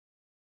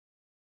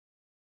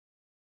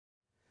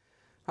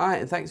Hi,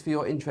 and thanks for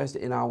your interest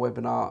in our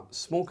webinar,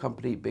 Small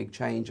Company, Big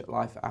Change,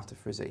 Life After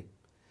FRSSE.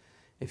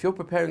 If you're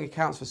preparing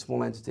accounts for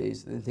small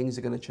entities, then things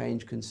are going to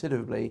change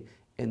considerably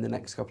in the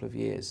next couple of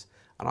years.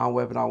 And our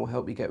webinar will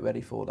help you get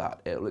ready for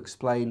that. It will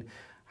explain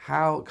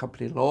how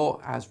company law,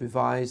 as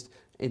revised,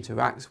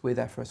 interacts with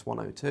FRS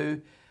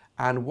 102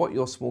 and what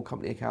your small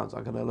company accounts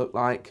are going to look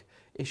like,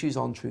 issues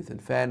on truth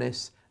and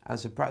fairness, and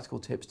some practical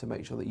tips to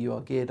make sure that you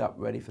are geared up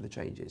ready for the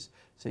changes.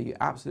 So you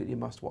absolutely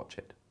must watch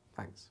it.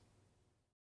 Thanks.